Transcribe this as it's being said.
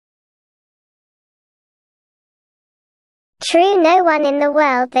True, no one in the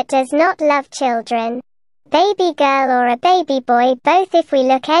world that does not love children. Baby girl or a baby boy, both, if we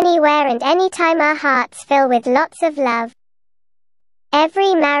look anywhere and anytime, our hearts fill with lots of love.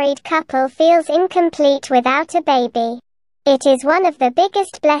 Every married couple feels incomplete without a baby. It is one of the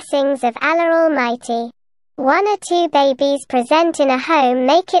biggest blessings of Allah Almighty. 1 or 2 babies present in a home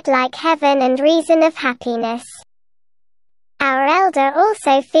make it like heaven and reason of happiness. Our elder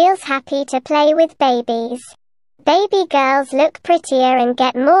also feels happy to play with babies. Baby girls look prettier and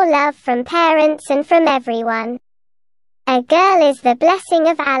get more love from parents and from everyone. A girl is the blessing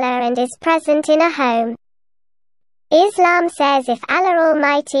of Allah and is present in a home. Islam says if Allah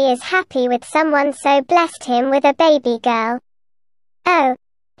Almighty is happy with someone, so blessed him with a baby girl. Oh,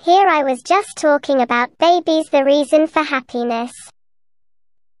 here I was just talking about babies, the reason for happiness.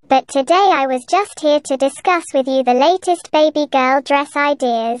 But today I was just here to discuss with you the latest baby girl dress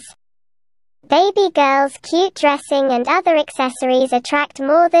ideas. Baby girls' cute dressing and other accessories attract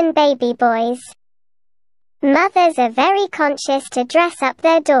more than baby boys. Mothers are very conscious to dress up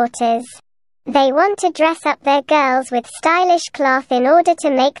their daughters. They want to dress up their girls with stylish cloth in order to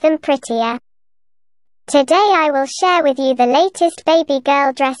make them prettier. Today I will share with you the latest baby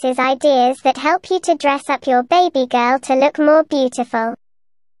girl dresses ideas that help you to dress up your baby girl to look more beautiful.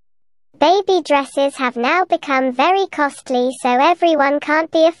 Baby dresses have now become very costly, so everyone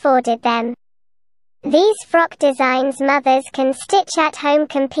can't be afforded them. These frock designs mothers can stitch at home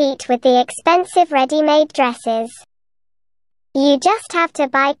compete with the expensive ready-made dresses. You just have to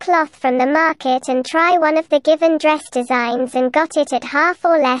buy cloth from the market and try one of the given dress designs and got it at half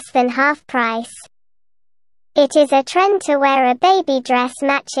or less than half price. It is a trend to wear a baby dress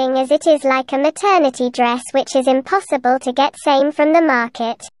matching, as it is like a maternity dress, which is impossible to get same from the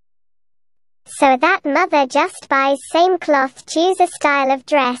market. So that mother just buys same cloth, choose a style of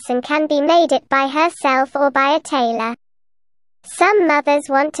dress, and can be made it by herself or by a tailor. Some mothers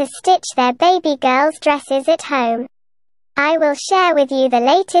want to stitch their baby girls' dresses at home. I will share with you the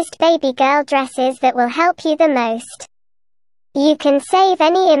latest baby girl dresses that will help you the most. You can save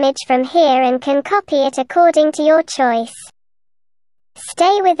any image from here and can copy it according to your choice.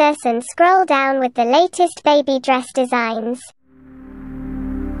 Stay with us and scroll down with the latest baby dress designs.